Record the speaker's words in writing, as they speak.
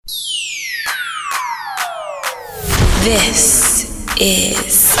This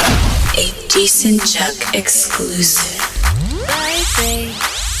is a Decent Chuck exclusive. Baby,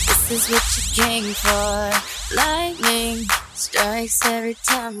 this is what you came for. Lightning strikes every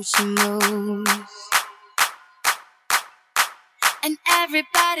time she moves, and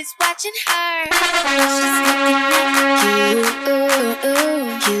everybody's watching her. She's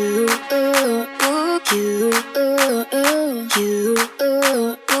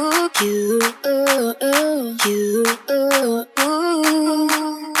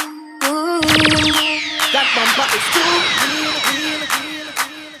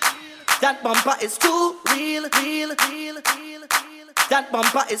That bumper is too real, real, real, real. That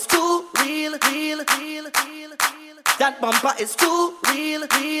bumper is too real, real, real, real. That bumper is too real,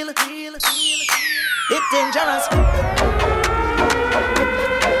 real, real, real. It's dangerous.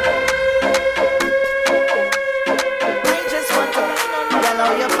 I just want to tell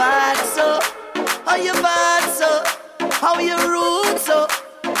how you bad so, how you bad so, how you rude so.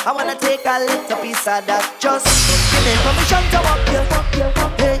 I wanna take a little piece of that. Just give me permission to walk you,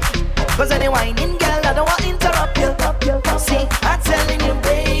 hey. Cause any whining girl, I don't want to interrupt you. See, I'm telling you,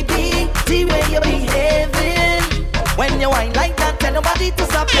 baby, the way you're behaving. When you whine like that, tell nobody to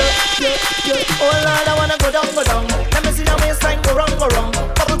stop you. Oh Lord, I wanna go down. Let me see your waistline go wrong.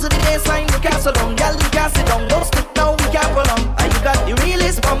 Bubble to the baseline, you can't so long. Girl, you can't sit down, don't stick now, we can't prolong. And you got the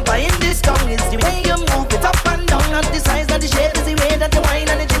realest bumper in this town. It's the way you move it up and down. And the size and the shape is the way that you whine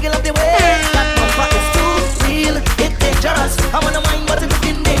and the jiggle of the way. That bumper is too real, it's dangerous. I wanna whine but it's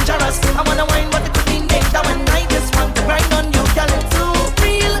looking dangerous. I wanna whine but it's looking dangerous. When I just want to grind on you, girl, it's too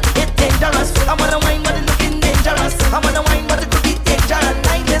real, it's dangerous. I wanna whine but it's looking dangerous. I wanna whine but it's looking dangerous.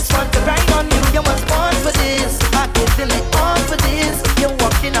 I just want to grind on you. You was born for this. I can feel it all for this. You're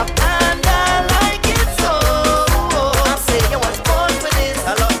walking up and I like it so. I say you was born for this.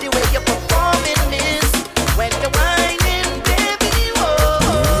 I love the way you're performing this. When you're whining, baby,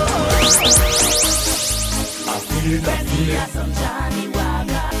 whoa. I feel it. Some Johnny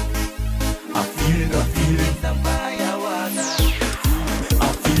Wagga. I feel it. Some fire water. I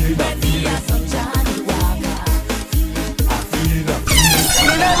feel it. Some Johnny Wagga. I feel it.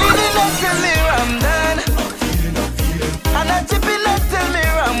 Me not living not till me I'm done. I'm not chipping not till me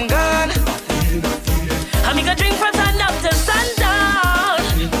I'm gone. I'm gonna drink from sun up to sundown.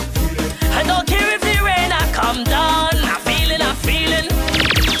 I don't care if the rain I come down. I'm feeling.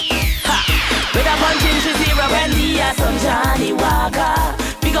 Ha! With a punch in zero and the some Johnny Walker.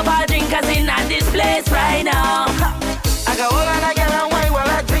 Pick up our drinkers in at this place right now. Ha! I got all and I get a wine while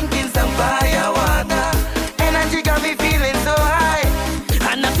I drinking some fire water. Energy got me feeling so high.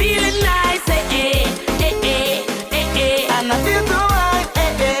 And I'm feeling nice, eh. And I feel so high,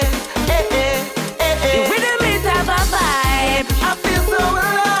 The rhythm is have a vibe. I feel so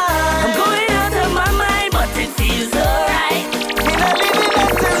alive. I'm going out of my mind, but it feels alright. Me not living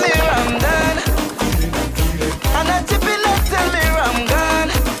not till me I'm done. I'm not chipping not till me I'm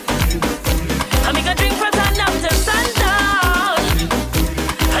gone. I'm gonna drink from sun up to sundown.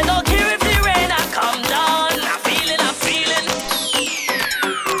 I don't care if the rain I come down. I'm feeling.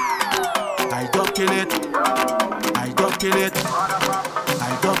 I don't kill it. I don't kill it.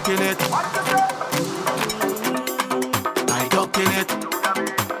 I don't kill it. I don't kill it.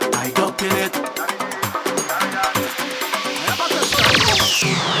 I don't kill it.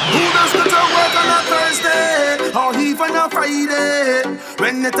 Who does go to work on a Thursday or even a Friday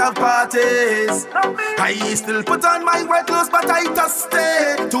when it have parties? I still put on my white clothes, but I just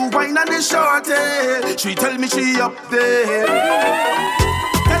stay to wine on the shorty. She tell me she up there.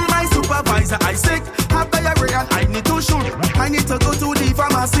 Tell my supervisor I sick, have diarrhea and I need to shoot. I need to go to the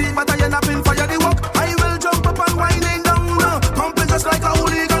pharmacy, but I end up in fire the walk. I will jump up and whining down, pumping just like a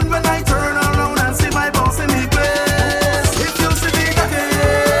hooligan when I turn around and see my boss in the place. If you see me again,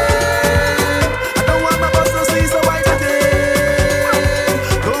 I don't want my boss to see so white again.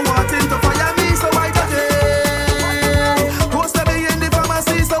 Don't want him to fire me so white again. Post to be in the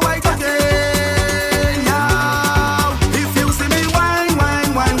pharmacy so white again. Yeah. If you see me wine,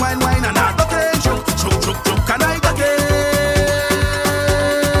 and I don't care, choke, and I don't care.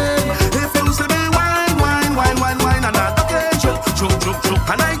 If you see me wine, and I don't care, choke,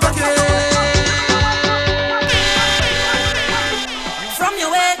 and I don't care. From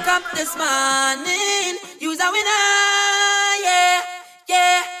your wake up this morning, you's a winner, yeah.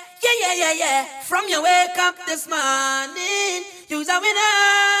 From your wake up this morning, you's a winner,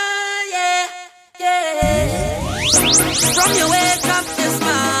 yeah. From your wake up this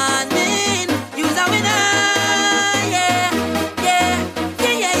morning, you's a winner, yeah.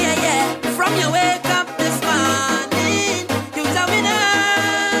 From your wake up this morning, you's a winner,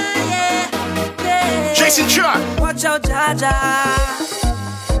 yeah. Decent track. Watch out, Jaja.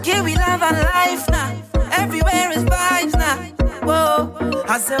 Give we love and life now. Everywhere is vibes now. Whoa,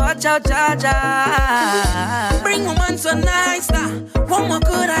 I say watch out, Jaja. Bring woman so nice now. What more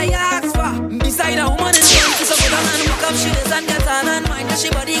could I ask for? Beside a woman is empty, so put a man hook up shoes and get on and mind that she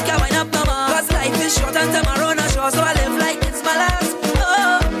body can wind up no more. Cause life is short and tomorrow not sure, so I live like it's my last.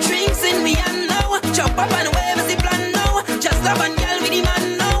 Oh, dreams in me and now. Jump up and wave is the plan now. Just love and yell with the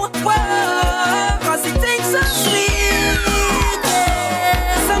man now. Whoa, cause it takes so sweet.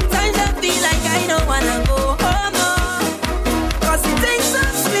 Yeah. Sometimes I feel like I don't wanna go home. Cause it takes so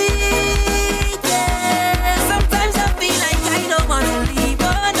sweet. Yeah. Sometimes I feel like I don't wanna leave.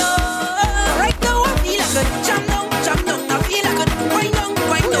 Oh no. Right now I feel like a jump down. I feel like a wind down. I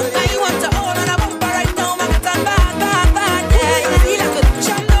want to hold on a bumper right now. I can turn back. Yeah. I feel like a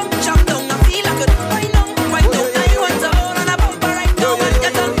jump down. I feel like a wind down. I want to hold on a bumper right now. I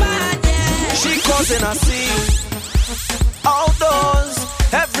can turn back. Yeah. She causing a scene outdoors.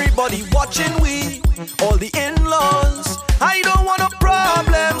 Everybody watching we, all the in-laws. I don't want no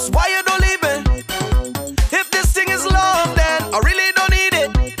problems. Why you don't leave it? If this thing is love, then I really don't need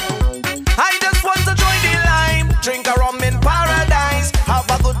it. I just want to join the line, drink a rum in paradise, have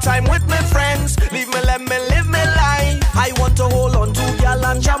a good time with my friends. Leave me, let me live my life. I want to hold on to girl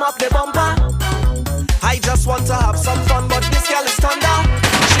and jam up the bumper. I just want to have some fun, but this girl is turned down.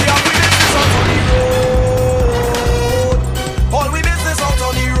 She have we business out on the road. All we business out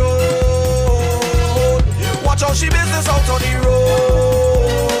on the road. Watch out, she business out on the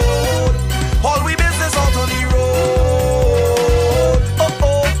road. All we business out on the road. Oh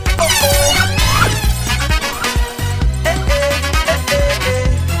oh, oh oh. Eh eh eh eh eh.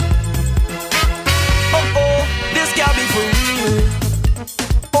 Oh oh, this girl be for real.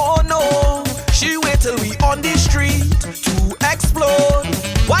 Oh no, she wait till we on the street to explode.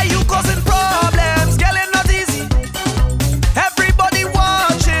 Why you causing problems? Girl, it's not easy. Everybody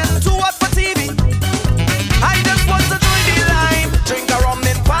watching, too hot for TV. I just want to join the line, drink a rum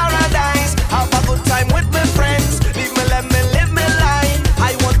in paradise, have a good time with my friends. Leave me, let me live my life.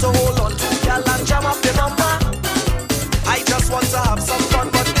 I want to hold on to girl and jam up the number. I just want to have some fun,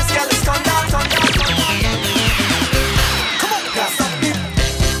 but this girl is turned down. Come on, yeah, stop it.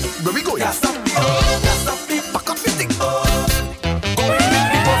 Where we go? Yeah, stop it. Yeah, stop it. Back up your thing. Go in, make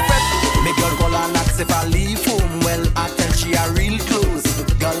me perfect. Make your girl and ask if I leave home. Well, I tell she a real close.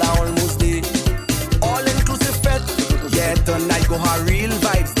 Girl, I almost there. All inclusive fed. Yeah, tonight go her real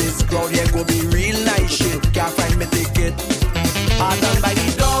vibes. This crowd here go be real nice shit. Can't find me ticket. I done by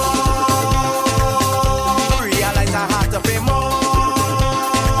the door. Realize I have to pay more.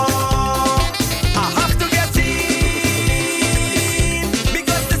 I have to get in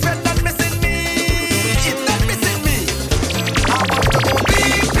because this friend not missing me. It's not missing me. I want to go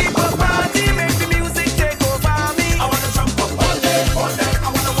big people party, make the music take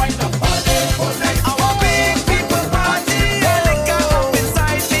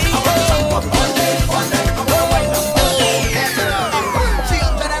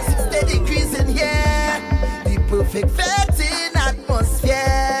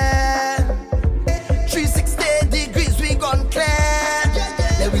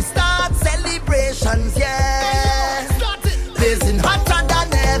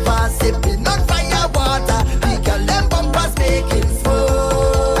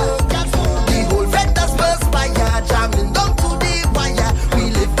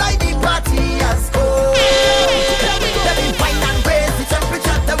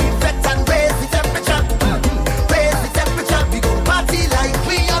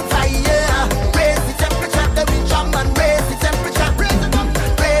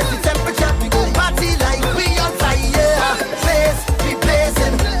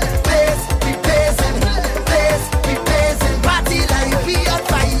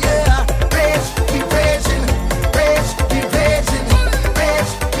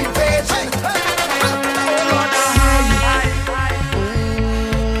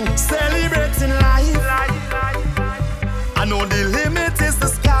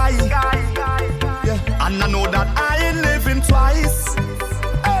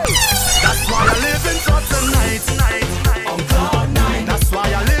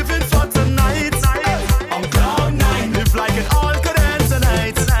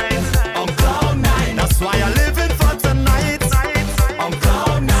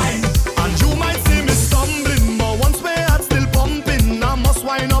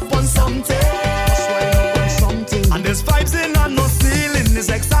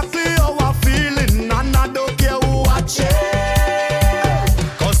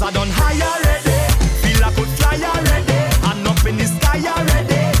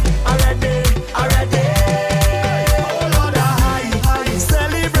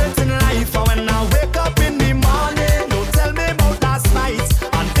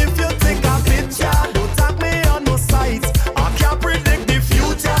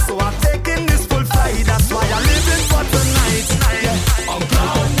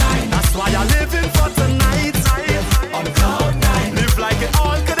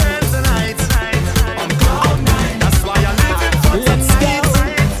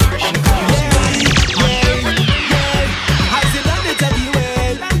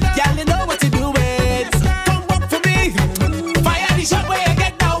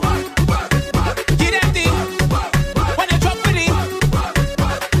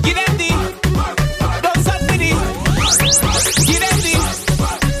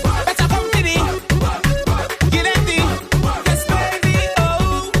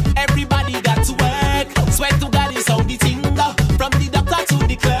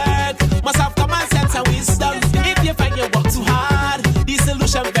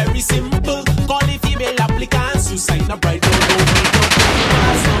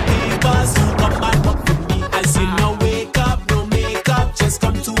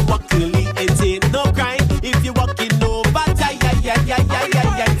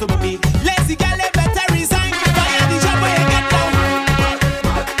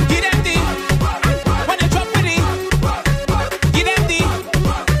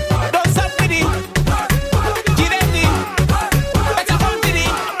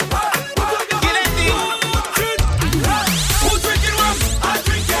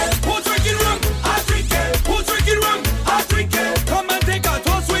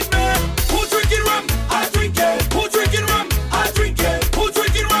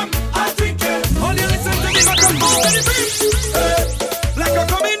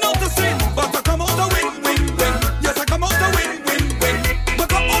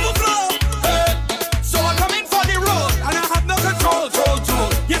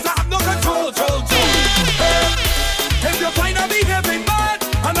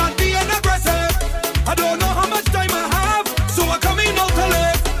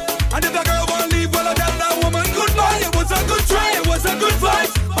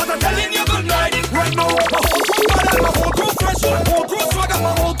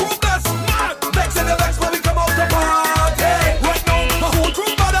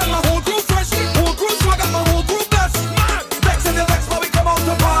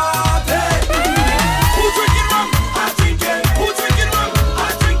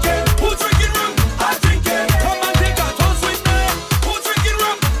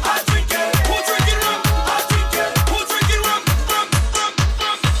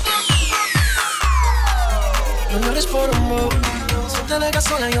te dejas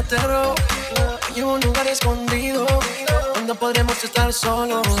sola yo te robo. Te llevo a un lugar escondido donde podremos estar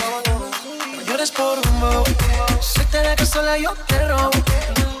solos. No llores por un bobo. Si te dejas sola yo te robo.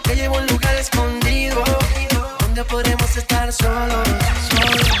 Te llevo a un lugar escondido donde podremos estar solos.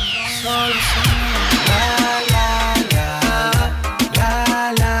 Solos. La la la la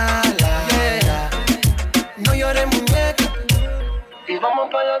la la yeah. No llores muñeca y vamos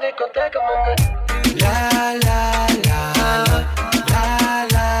pa' la discoteca, mami. La la la la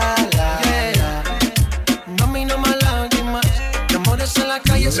la la yeah. Mami, no más lágrimas. De amores en la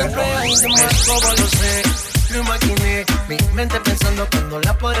calle siempre hay demás. Como lo sé, lo imaginé. Mi mente pensando cuando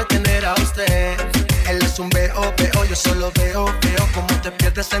la podré tener a usted. Él es un veo, yo solo veo como te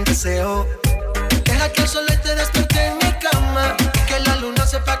pierdes en deseo. Deja que el sol te despierte en mi cama y que la luna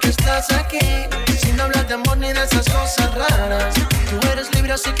sepa que estás aquí. Sin hablar de amor ni de esas cosas raras. Tú eres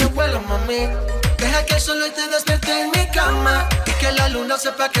libre así que vuela, mami. Deja que el sol te despierte en mi cama y que la luna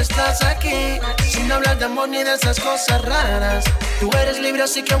sepa que estás aquí. Sin hablar de amor ni de esas cosas raras. Tú eres libre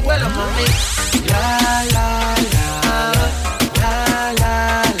así que vuela, mami. La la la la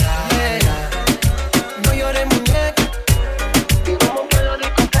la la yeah. No llores muñeca y vamos pa' la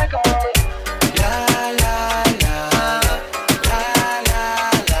discoteca, mami. La la la la la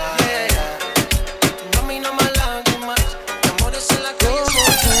la yeah. Mami, no más lágrimas. De amores en la calle. ¿Cómo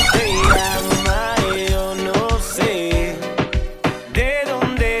tú te llamas? Yo no sé. ¿De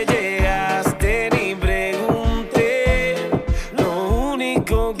dónde llegaste? Ni pregunté. Lo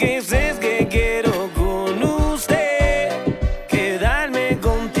único que sé es que quiero con usted quedarme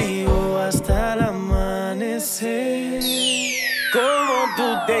contigo hasta el amanecer. ¿Cómo tú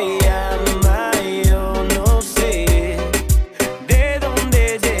te llamas? Yo no sé. ¿De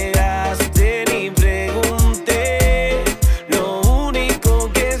dónde llegaste? Ni pregunté. Lo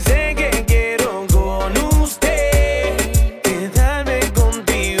único que sé que quiero con usted quedarme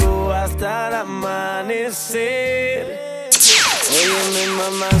contigo hasta el amanecer. Óyeme,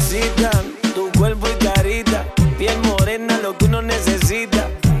 mamacita, tu cuerpo y carita, piel morena, lo que uno necesita.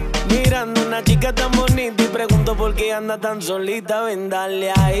 Mirando una chica tan bonita y pregunto por qué anda tan solita. Ven,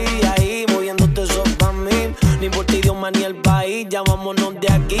 dale ahí, moviéndote eso pa' mí. Ni por ti, Dios más ni el país. Ya vámonos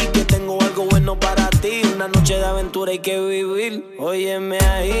de aquí, que tengo algo bueno para ti. Una noche de aventura hay que vivir. Óyeme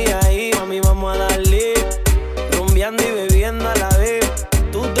ahí, mami, vamos a darle. Rumbeando y bebiendo a la vez.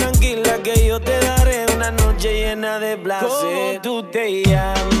 Tú tranquila que yo te daré una noche llena de placer. ¿Cómo tú te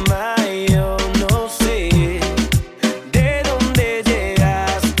llamas? Yo no sé. ¿De dónde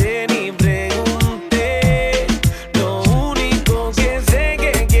llegaste? Ni pregunté. Lo único que sé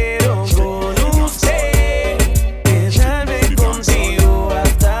que quiero con usted quedarme contigo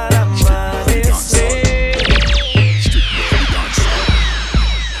hasta el amanecer.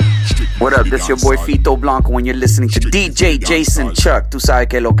 What up, this your boy Fito Blanco when you're listening to DJ Jason Chuck. Tú sabes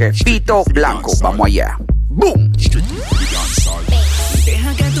que lo que es Fito Blanco. Vamos allá. Boom.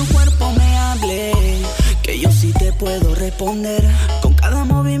 Deja que tu cuerpo me hable, que yo sí te puedo responder. Con cada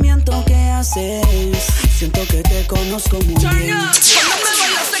movimiento que haces, siento que te conozco muy bien. Cuando me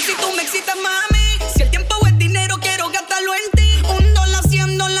bailas sexy tú me excitas, mami. Si el tiempo es dinero quiero gastarlo en ti. $1,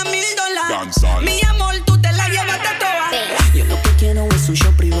 $100, $1000. Mi amor, tú te la llevaste toda. Yo lo que quiero es un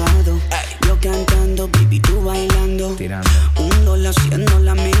show privado. Yo cantando, baby, tú bailando. Tirando. $1,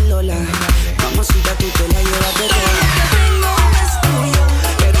 $100, $1000. Mamacita, tú te la llevaste toda. Todo lo que tengo es tuyo,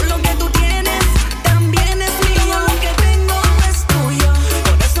 pero lo que tú tienes también es mío. Todo lo que tengo es tuyo,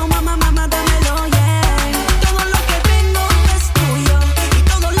 por eso mamá, dámelo, yeah. Todo lo que tengo es tuyo y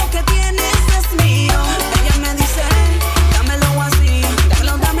todo lo que tienes es mío. Ella me dice, dámelo así,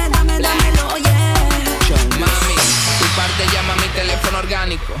 dámelo, yeah. Mami, tu parte llama a mi teléfono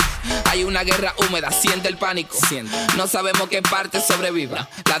orgánico. Hay una guerra húmeda, siente el pánico. No sabemos qué parte sobreviva,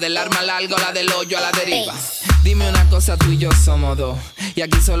 la del arma larga o la del hoyo a la deriva. Dime una cosa, tú y yo somos dos, y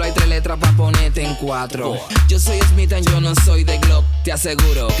aquí solo hay 3 letras pa' ponerte en 4. Yo soy Smith and yo no soy de Glock. Te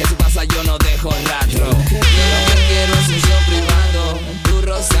aseguro que si pasa yo no dejo rastro. Yo lo que quiero es un show privado, tú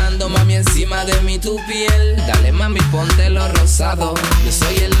rozando, mami, encima de mí tu piel. Dale, mami, ponte lo rosado. Yo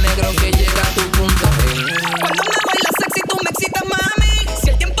soy el negro que llega a tu punto G. Cuando me bailas sexy tú me excitas, mami. Si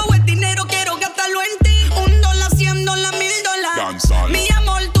el tiempo es dinero quiero gastarlo en ti. $1, $100, $1000. Mi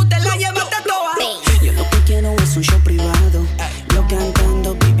amor, tú te la llevaste toda. Yo lo que quiero es un show privado. Yo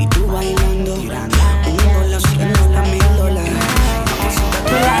cantando, baby, tú bailando. $1, $100, $1000.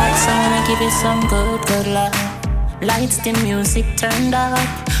 Relax, I wanna give you some good love. Lights, the music turned up.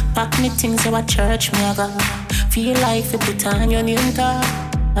 Pack me things, so at church me I go. Feel like you put on your new top.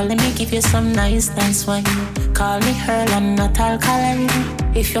 Now let me give you some nice wine. Call me Earl and not alkaline.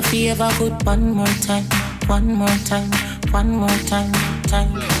 If you feel ever good, one more time. One more time.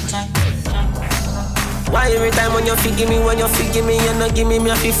 Why every time when you forgive me, you not give me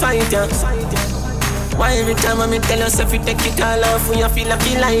a fi fight ya? Why every time when me tell yourself you take it all off when you feel like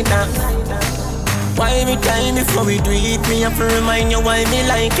you like that? Why every time before we do it, me have to remind you why me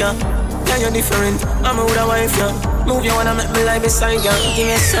like ya? Yeah, you're different, I'm a woulda wife ya. Move you wanna make me lie beside ya. Give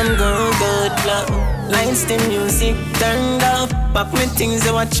me some good love. Lights, the music turned up. Back me things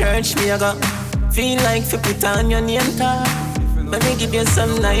that what church me I got. Feel like to put on your name tag. Let me give you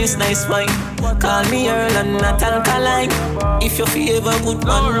some nice wine. Call me Earl and not alkaline. If you feel ever good,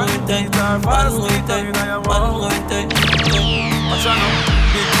 one more time. Big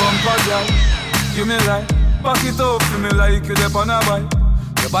bumper girl, give me life. Back it up to me like you dep on a bike.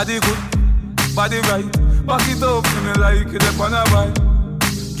 Your body good, body right. Back it up to me like you dep on a bike.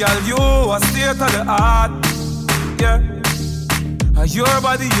 Girl, you a state of the art, yeah. Your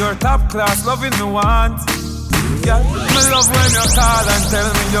body, your top class, loving me want. Yeah, me love when you call and tell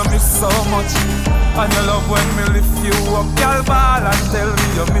me you miss so much. And you love when me lift you up. Girl, ball and tell me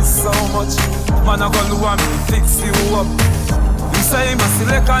you miss so much. Man, I go want me fix you up. You say me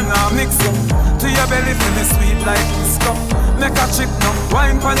select and I mix you. To your belly feel me sweet like this cup. Make a chick now,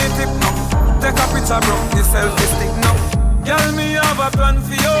 wine pon the tip now. Take a picture bro, the selfie stick now. Girl, me have a plan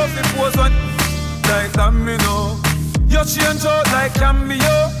for you. If it was one like that me know. You change out like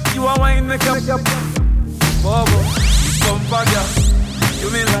cameo. You a wine make up. Bobo, bumper girl, you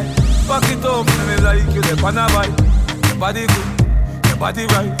me like. Back it up for me like you the pan a bike. Your body good, your body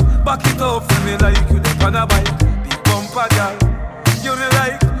right. Back it up for me like you the pan a bike. Big bumper girl, you me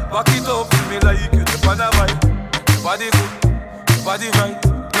like. Back it up for me like you the pan a bike. Your body good, your body right.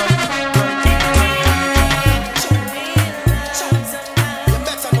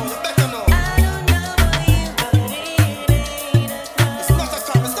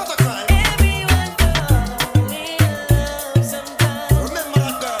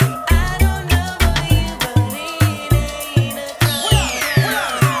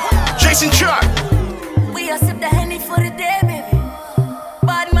 We a sip the Henny for the day, baby.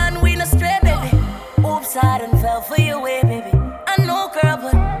 Bad man, we no stray, baby. Oops, I done fell for your way, baby. I know, girl,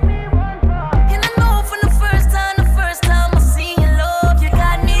 but and I know from the first time I seen your love, you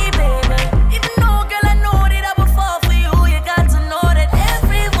got me, baby. Even though, girl, I know that I would fall for you, you got to know that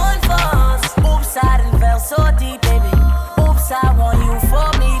everyone falls. Oops, I done fell so deep, baby. Oops, I want you for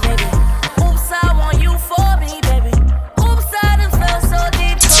me, baby. Oops, I want you for me, baby. Oops, I done fell so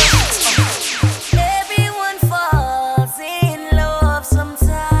deep. Everyone falls in love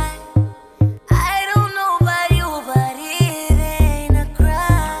sometime. I don't know about you, but it ain't a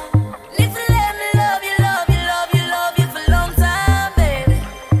crime. If you let me love you, love you, love you, love you for a long time, baby.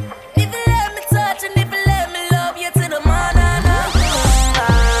 If you let me touch and if you let me love you to the morning.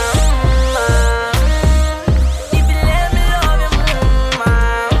 If you let me love you,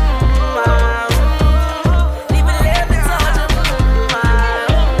 if you let me touch you,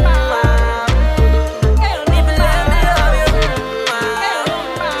 if you let me love you.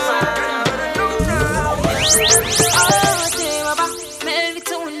 Melody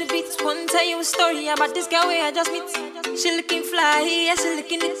to the beats. One tell you a story about this girl where I just meet. She looking fly, yeah, she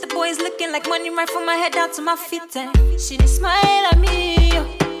looking at the boys looking like money right from my head down to my feet. And she just smile at me. I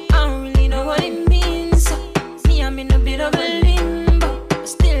don't really know what it means. Me, I'm in a bit of a limbo, but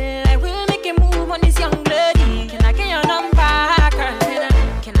still I will make a move on this young lady. Can I get your number, girl?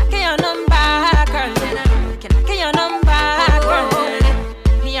 Can I get your number, girl? Can I get your number, girl?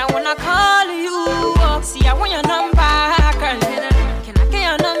 Me, I wanna call you up. See, I want your number, girl. Can I get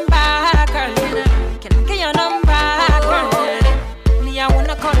your number, girl? Can I get your number, girl? Me, I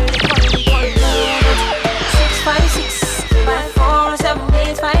wanna call you. 656 54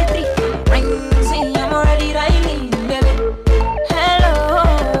 7853. Ring, see, I'm already dialing, baby. Hello,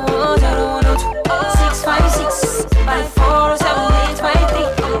 0102 656 54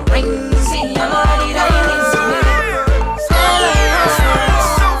 7853. Ring, see, I'm already dialing, baby.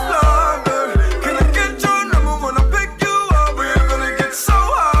 Can I get your number when I pick you up? We're gonna get so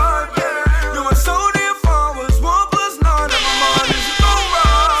hard, yeah. You were so near farmers, 1 + 9. Never mind, it's no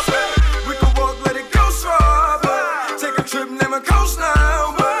rob, we could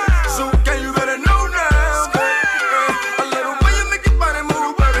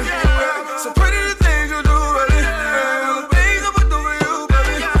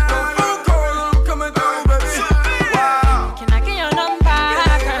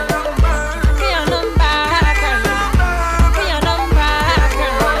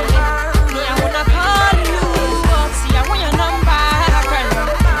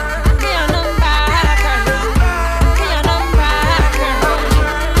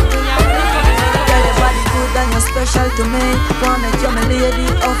to me. Wanna make you my lady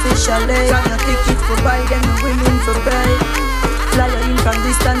officially. Got no ticket for buy, them willing to pay. Fly you in from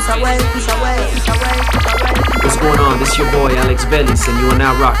distance away, push away, push away, push away. What's going on? This your boy Alex Bellis, and you are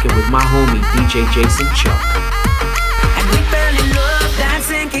now rocking with my homie DJ Jason Chuck. And we fell in love,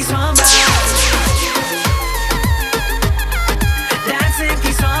 dancing kizomba. Dancing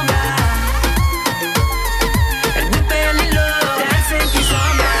kizomba. And we fell in love, dancing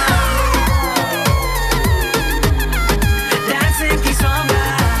kizomba. Dancing kizomba.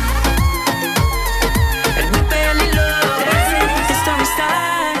 And we fell in love, dancing. The story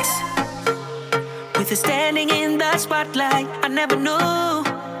starts with us standing in the spotlight. I never knew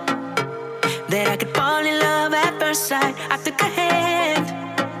that I could fall in love at first sight. I took her hand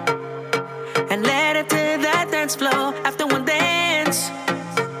and led her to that dance floor. After one dance,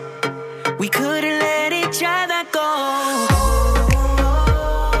 we couldn't let each other go.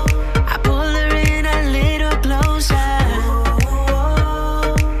 I pulled her in a little closer,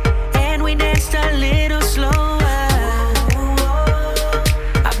 and we danced a little slower.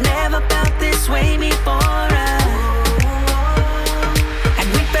 I've never felt this way before.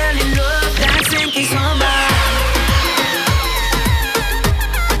 Kizomba.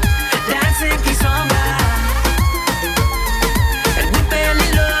 Dancing kizomba. And we fell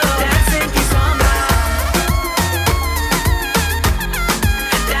in love. Dancing kizomba.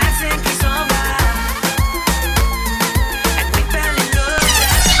 Dancing kizomba. And we fell in love.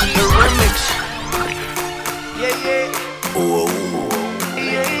 The remix. Yeah, yeah. Oh,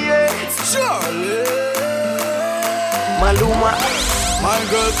 yeah, yeah. It's Charlie. Maluma. My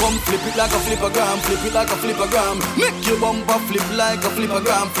girl, come flip it like a flippergram, flip it like a flippergram. Make your bumper flip like a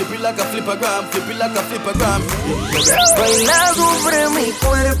flippergram, flip it like a flippergram, flip it like a flippergram. Baila sobre mi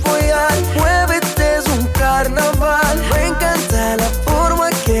cuerpo ya, muévete, es un carnaval. Me encanta la forma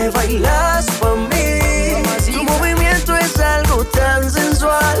que bailas pa' mí. Tu movimiento es algo tan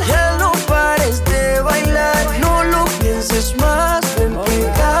sensual. Ya no pares de bailar, no lo pienses más, ven,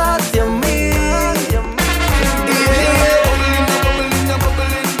 pégate a mí.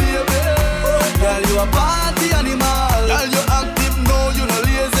 You a party animal. Girl, you active, no, you no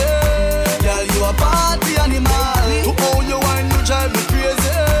lazy. Girl, you a party animal. To all you wine, you drive me crazy.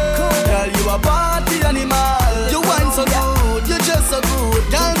 Girl, you a party animal. You wine so good, you just so good.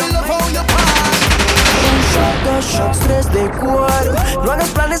 Girl, me love how you party. Un shot, dos shots, 3 de 4. No hagas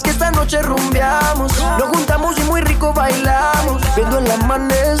planes que esta noche rumbeamos. Nos juntamos y muy rico bailamos, viendo el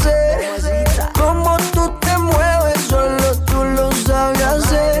amanecer. Como tú te mueves, solo tú lo sabes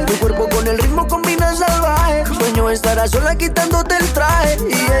hacer. Tu cuerpo con el ritmo combina salvaje. Sueño estar a sola quitándote el traje.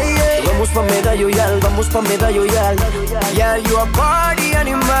 Yeah, yeah. Vamos pa' Medallo Yal, vamos pa' Medallo Yal. Yal, you a party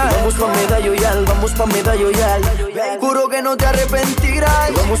animal. Vamos pa' Medallo Yal, vamos pa' Medallo Yal. Juro que no te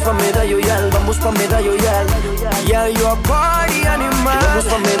arrepentirás. Vamos pa' Medallo Yal, vamos pa' Medallo Yal. Yal, you a party animal. Vamos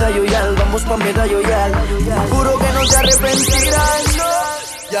pa' Medallo Yal, vamos pa' Medallo Yal. Juro que no te arrepentirás.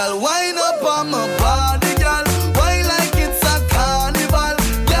 Y'all wind up on my body, girl. Wine like it's a carnival.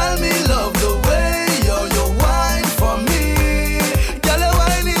 Girl, me love the way you wine for me. Girl, your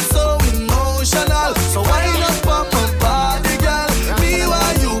wine is so emotional. So wind up on my body, girl. Me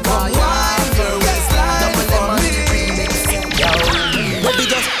while you come wine your waistline for me. Baby,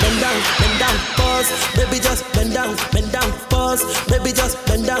 just bend down, pause. Baby, just bend down, pause. Baby, just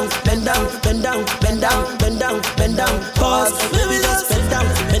bend down, pause. Baby, just bend down,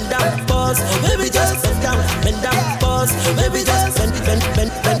 pause. Baby, just bend down, pause. Baby, just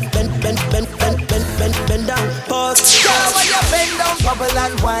bend down, pause. Girl, why you bend down, bubble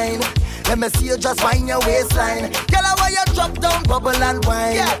and wine? Let me see you just wind your waistline. Girl, why you drop down, bubble and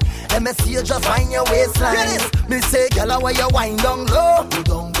wine? Yeah. Let me see you just wind your waistline. Me say, girl, why you wind down low? You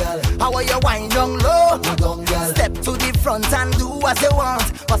don't, girl. How are you wind down low? You don't, girl. Step to the front and do what you want.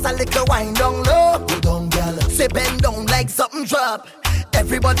 Pass a little wind down low. You don't, girl. Say bend down like something drop.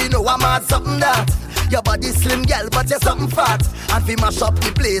 Everybody know I'm at something that. Your body slim, girl, but you're something fat. And we mash up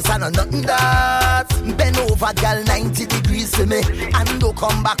the place and nothing that. Bend over, girl, 90 degrees to me. And don't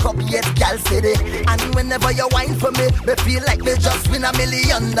come back up yet, girl, steady. And whenever you whine for me feel like me just win $1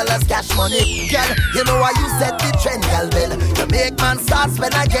 million cash money. Girl, you know why you set the trend, girl, bell. You make man start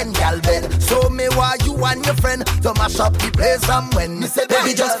spend again, girl, bell. So me why you and your friend to mash up the place and when me say,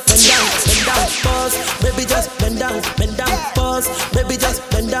 baby, just bend down, pause. Baby, just bend down, pause. Baby, just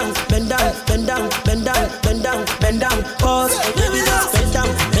bend down, pause. Baby, just bend down, pause. Baby, just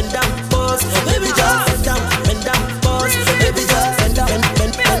bend down, pause. Baby, just bend down,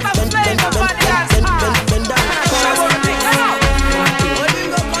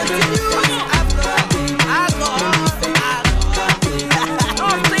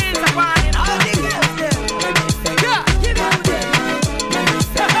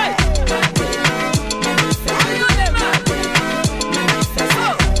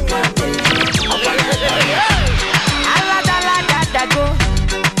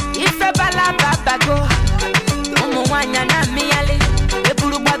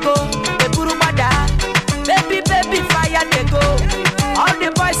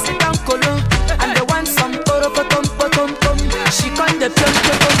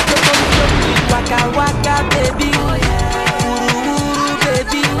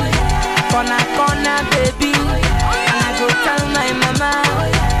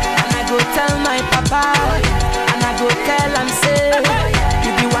 tell my papa, and I go tell him say,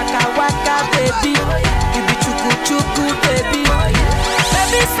 you be waka waka baby, you be chuku chuku baby,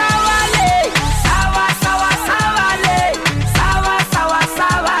 baby sawale, sawa sawa sawale, sawa sawa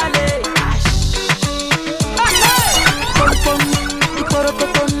sawale. Pom pom,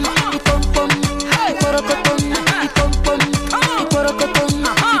 ikorokoton, ipom pom, ikorokoton, ipom pom, ikorokoton,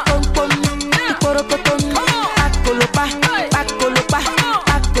 ipom pom, ikorokoton, akolopa, akolopa,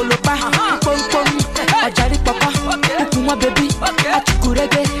 akolopa, ipom pom, ajari papa, ukuma baby,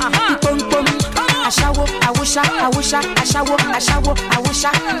 achukurege, ipom pom, ashawo, awusha, awusha, ashawo, ashawo,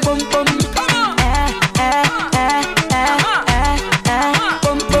 awusha, pom pom,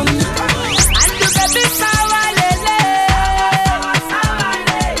 pom pom, and the baby sawa lele,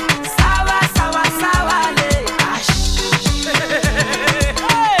 sawa sawa sawa le,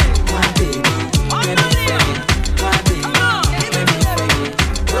 my baby, let me feel it, my baby, let me feel it,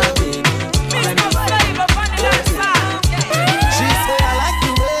 my baby, let me feel it. She say I like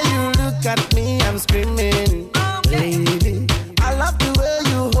the way you look at me, I'm screaming, baby. I love the way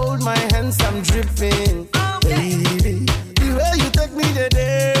you hold my hands, I'm dripping, baby. The way you take me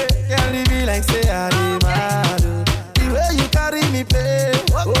today, can't leave me like say I did mad. The way you carry me pay,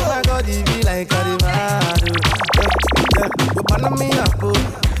 oh my God, it be like I did mad. You burn me up, oh.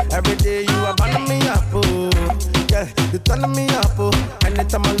 Every day you are burning me up, oh. Yeah, you turn me up, oh.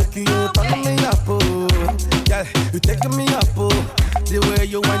 Anytime I look at you, turn me up, oh. Yeah, you taking me up, oh. The way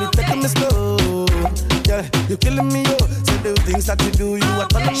you when you taking me slow. Yeah, you killing me, oh. So the things that you do, you are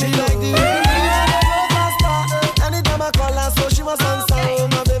turning me like the way you go faster. Anytime I call her, so she must answer. Oh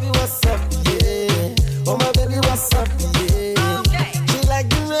my baby, what's up? Yeah. Oh my baby, what's up? Yeah. She like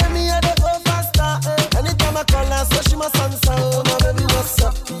the way me I dey go faster. Anytime I call her, so she must answer. Oh my baby, what's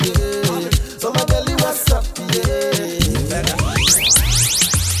up? Yeah. So my belly, what's up? Yeah.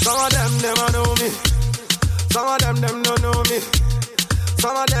 Some of them never know me. Some of them don't know me.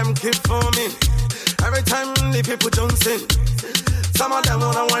 Some of them keep for me. Every time the people jump in. Some of them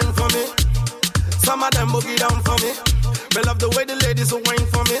wanna whine for me. Some of them boogie down for me. They love the way the ladies will whine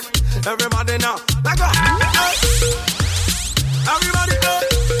for me. Everybody now, like a everybody go.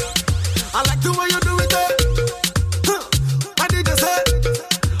 I like the way you do it. I did just say,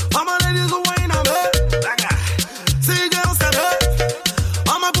 all my ladies will whine on me. Like a see girls said,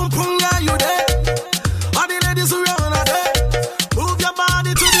 I'm a boom boom guy, you there. All the ladies who run out there. Move your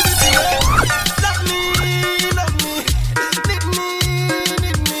body to the beat. Love me,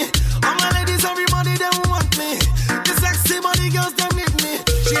 need me. All my ladies, everybody, they want me. The sexy body girls, they need me.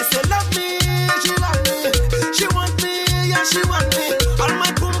 She said, love me, she love me. She want me, yeah, she want me. All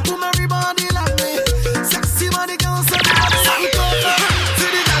my boom boom, everybody love me. Sexy body girls, everybody sanko.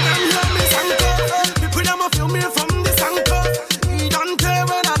 See the girl, them hear me sanko. People, them a feel me from the sanko. He don't care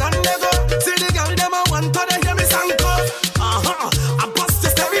when I done they go. See the girl, them a want to they hear me sanko. I bust the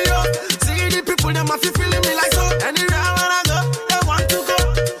stereo. See the people, them a feel feeling me like so. Anywhere when I go, they want to go.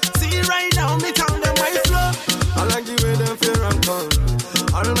 See right now, me tell them my flow. I like the way them feel and fun.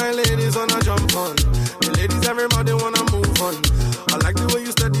 All my ladies wanna jump on. The ladies, everybody wanna move on. I like the way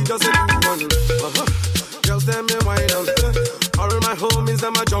you steady just a move on. Girls, them me wide on. All my homies,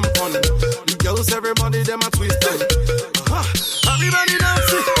 them a jump on. The girls, everybody, them a twist on. Everybody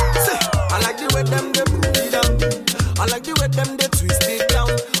dance it. I like the way them they move it down. I like the way them they twist it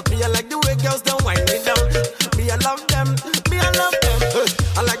down. Me, I like the way girls them wind it down. Me, I love them. Me, I love them.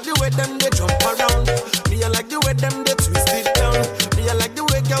 I like the way them they jump around. Me, I like the way them they twist it down. Me, I like the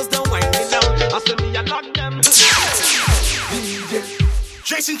way girls them wind it down. I say me, I love them.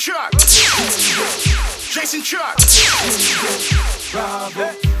 Jason Chuck. Jason Chuck. Bravo,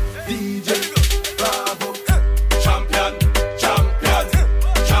 DJ, bravo. Champion, champion,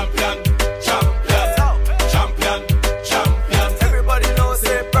 champion, champion, champion, champion. Everybody knows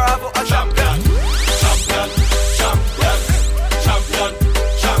say bravo, a champion. Champion, champion, champion,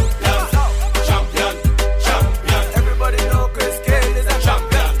 champion, champion, champion. Everybody know Chris Cale is a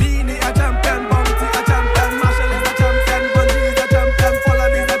champion. Beanie a champion, Bounty a champion, Marshall is a champion, Bundy is a champion, Fuller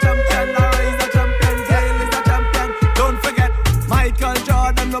is a champion, Lara is a champion, Gale is a champion. Don't forget Michael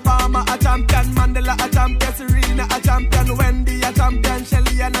Jordan, Obama a champion, Mandela a champion, Serena a champion, Wendy a champion,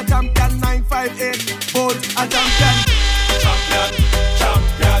 Shelly and a champion, 958 both a champion. Champion,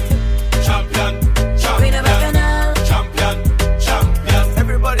 champion, champion, Queen of champion, Bacchanal. champion, champion.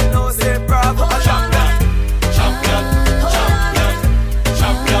 Everybody knows say bravo, a champion. Champion, champion,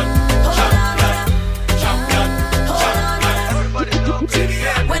 champion, champion, champion, champion. Everybody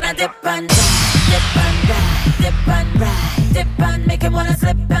knows. When I dip and ride, dip and ride, dip and make him wanna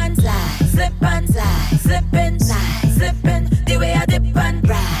slip and slide, slip and slide, slip and slide, slip in. The way I dip and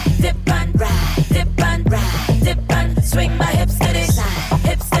ride, dip and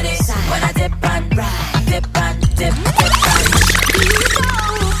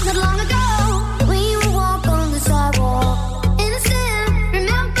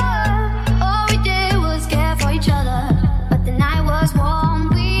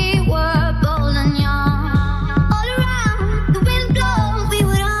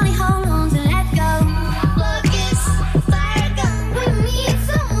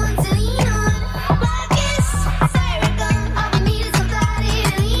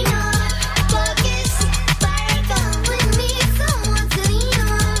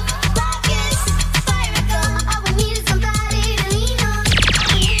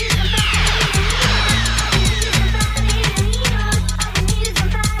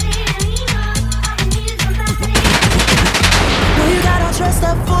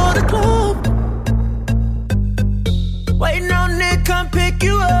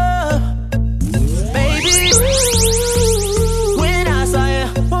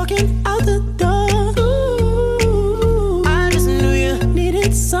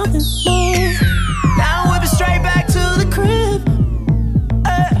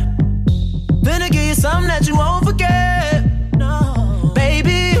that you won't forget. No,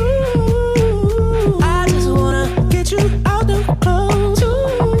 baby, ooh, I just wanna get you out the clothes.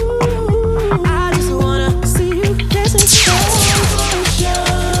 Ooh, I just wanna see you dancing slow motion.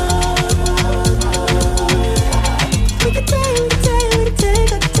 We can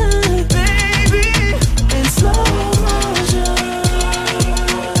take our time, baby, in slow motion.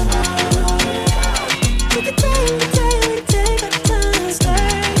 We can take our time,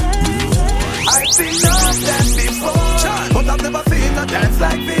 I've seen enough dance before, but I've never seen a dance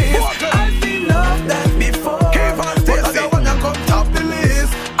like this. I've seen enough dance before, but I don't wanna come top the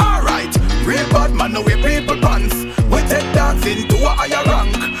list. Alright, real bad man, no way people pants. We take dancing to a higher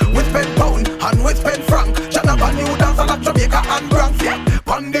rank. We spend pound and we spend franc. Jonathan, you dance a lot Jamaica and Bronx, yeah.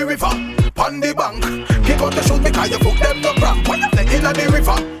 Pon the river, pon the bank. Kick out the shoes because you put them no cramp. When you say inna the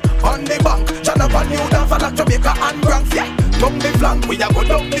river, on the bank. Jonathan, you dance a lot Jamaica and Bronx, yeah. Down the flank, we a go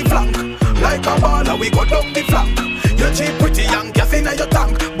down the flank. Like a baller, we go down the flank. You cheap pretty young, gas inna your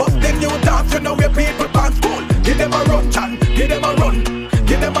tank. Bust them new dance, you know where people pants cool. Give them a run, Chan, give them a run.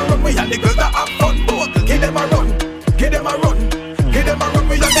 Give them a run, we and the girls that have fun. Both, give them a run, give them a run. Give them a run,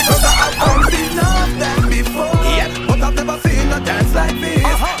 we and the girls that have fun. I've seen enough dance before, yeah, but I've never seen a dance like this.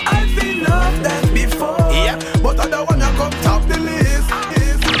 I've seen enough dance before, yeah, but I don't wanna come top the list.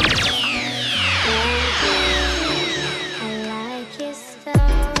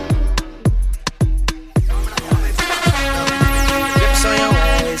 Grips on your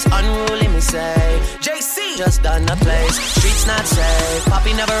waist, unruly me say. JC just done the place. Streets not safe.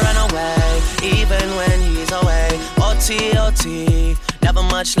 Poppy never run away, even when he's away. OT, OT. Never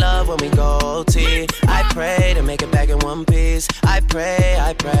much love when we go OT. I pray to make it back in one piece. I pray,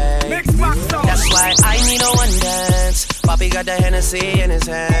 I pray. That's why I need a one dance. Poppy got the Hennessy in his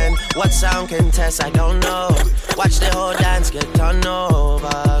hand. What sound can test? I don't know. Watch the whole dance get turned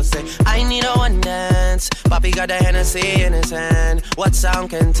over. Say, I need a one dance. Poppy got the Hennessy in his hand. What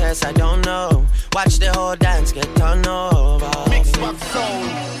sound can test? I don't know. Watch the whole dance get turned over. Mix up soul.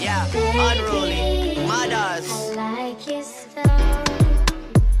 Yeah, unruly. Mothers. I like your style.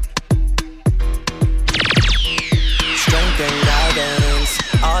 Strength and guidance,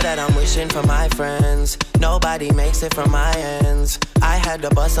 all that I'm wishing for my friends. Nobody makes it from my ends. I had to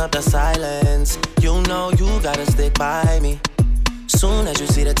bust up the silence. You know you gotta stick by me. Soon as you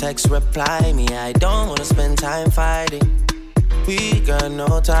see the text, reply me. I don't wanna spend time fighting. We got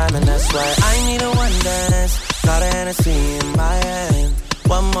no time and that's why I need a one dance. Got a Hennessy in my hand.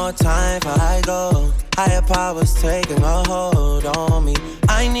 One more time before I go. Higher powers taking a hold on me.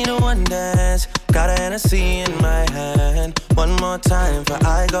 I need a one dance. Got a Hennessy in my hand. One more time before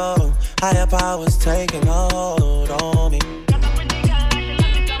I go. Higher powers taking a hold on me.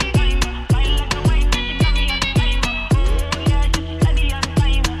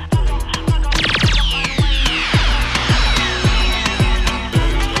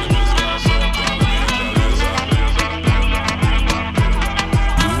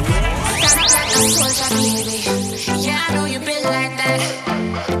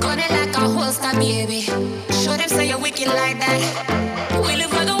 Baby, show them say you're wicked like that. We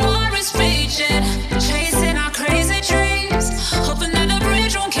live where the war is raging, chasing our crazy dreams, hoping that the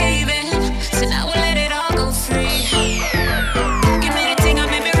bridge won't cave in. So now we'll let it all go free. Give me the thing, I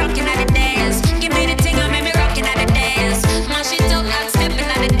made me rockin' at the dance. Give me the thing, I made me rockin' at the dance. My shit dope, I'm stepping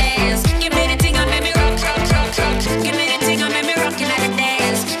at the dance. Give me the thing, I made me rock. Give me the thing, I made me rockin' at the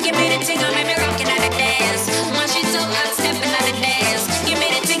dance. Give me the thing, I made me rockin' at the dance. My shit dope, I'm stepping at the dance. Give me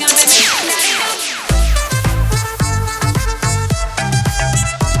the thing, I made me rockin' at the dance.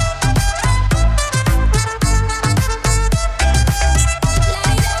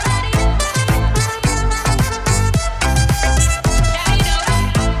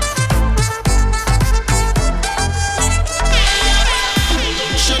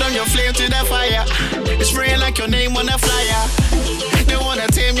 Your name on a flyer. They wanna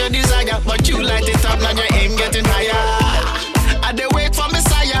tame your desire, but you light it up, now your aim getting higher. I dey wait for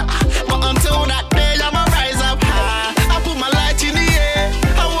Messiah, but until that day I'ma rise up high. I put my light in the air,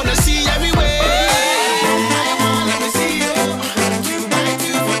 I wanna see everywhere. I wanna let me see you. You might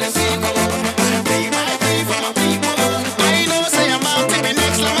do for the sequel. They might pay for my people. I know say I'm out to be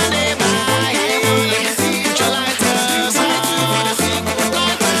next to my neighbor. I wanna let me see you. Put your lighters on.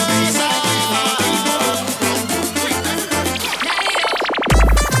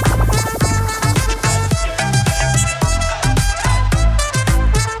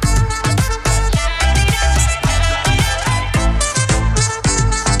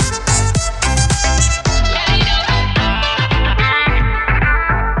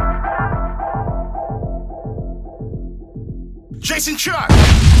 Jason Chuck.